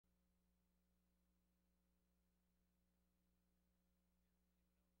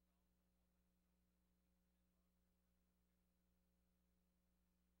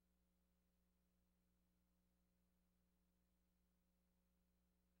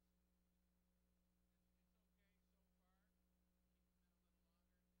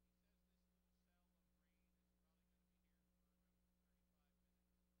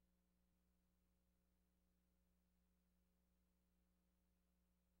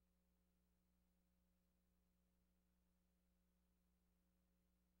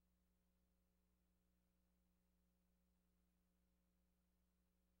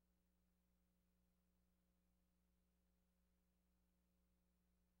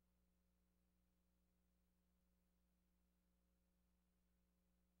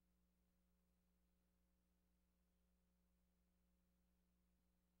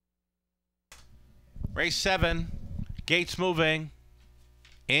Race 7, gates moving.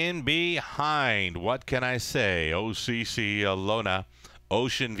 In behind, what can I say? OCC Alona,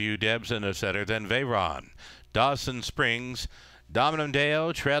 Ocean View Debs in the center, then Veyron. Dawson Springs, Dominum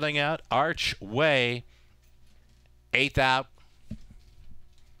Deo trailing out, Archway, 8th out.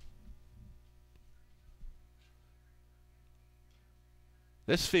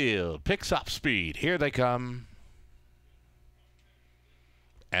 This field picks up speed. Here they come.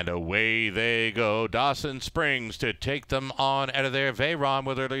 And away they go. Dawson Springs to take them on out of there. Veyron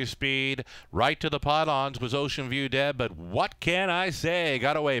with early speed. Right to the pylons was Ocean View Deb. But what can I say?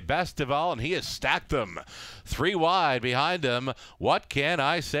 Got away best of all, and he has stacked them. 3 wide behind him. What can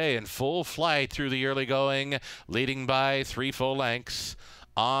I say? In full flight through the early going, leading by 3 full lengths.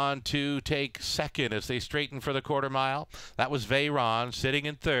 On to take second as they straighten for the quarter mile. That was Veyron sitting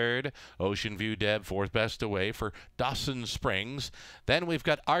in third. Ocean View Deb 4th best away for Dawson Springs. Then we've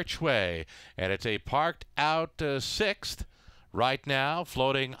got Archway, and it's a parked out 6th. Right now,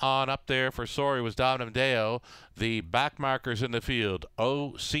 floating on up there for Sorry was Dominum Deo. The back markers in the field,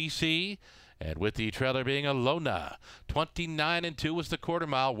 OCC. And with the trailer being Alona, 29-2 was the quarter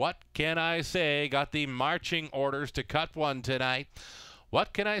mile. What can I say? Got the marching orders to cut one tonight.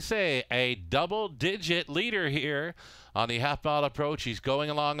 What can I say? A double-digit leader here on the half-mile approach. He's going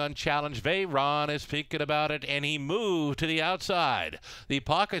along unchallenged. Veyron is thinking about it, and he moved to the outside. The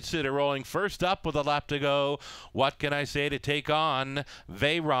pocket sitter rolling first up with a lap to go. What can I say to take on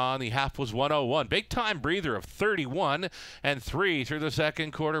Veyron? The half was 1:01. Big-time breather of 31-3 through the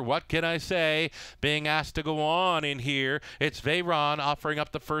second quarter. What can I say? Being asked to go on in here. It's Veyron offering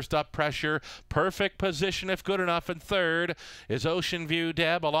up the first up pressure. Perfect position if good enough. And third is Ocean View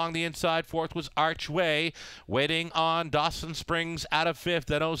Deb. Along the inside, 4th was Archway. Waiting on Dawson Springs out of 5th,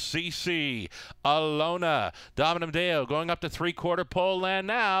 then OCC Alona. Dominum Deo going up to 3/4 pole land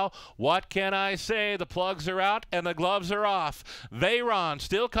now. What can I say? The plugs are out and the gloves are off. Veyron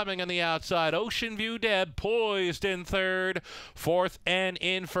still coming on the outside. Ocean View Deb poised in 3rd. 4th and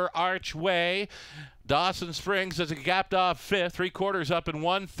in for Archway. Dawson Springs as it gapped off 5th, 3/4 up in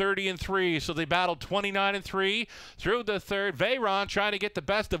 1:30-3. So they battled 29-3 through the 3rd. Veyron trying to get the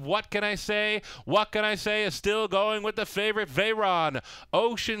best of What Can I Say? What Can I Say is still going with the favorite Veyron.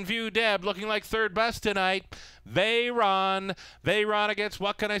 Ocean View Deb looking like 3rd best tonight. Veyron against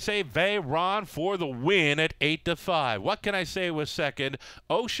What Can I Say? Veyron for the win at 8-5. What Can I Say was 2nd.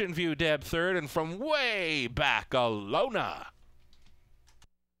 Ocean View Deb 3rd, and from way back, Alona.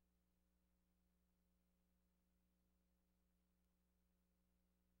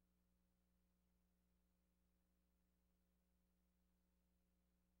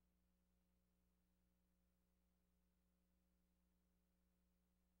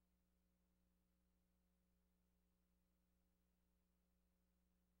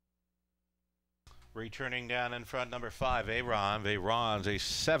 Returning down in front, number 5, Veyron. Veyron's a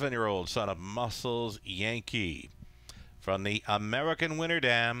 7-year-old son of Muscles Yankee from the American Winter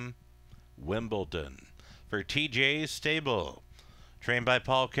Dam, Wimbledon. For TJ's Stable, trained by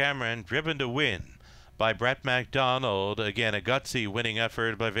Paul Cameron, driven to win by Brett MacDonald. Again, a gutsy winning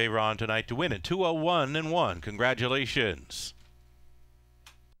effort by Veyron tonight to win at 2:01-1. Congratulations.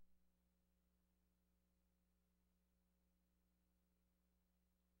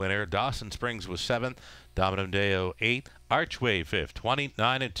 Winner Dawson Springs was 7th, Dominum Deo 8th, Archway 5th,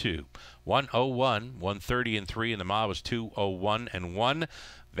 29-2, 1:01, 1:30-3, and the mile was 2:01-1.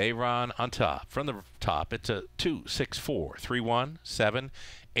 Veyron on top. From the top, it's a 2-6-4, 3-1, 7,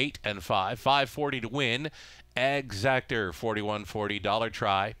 8, and 5. 540 to win. Exactor $41.40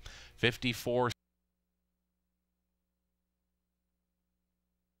 try, 54.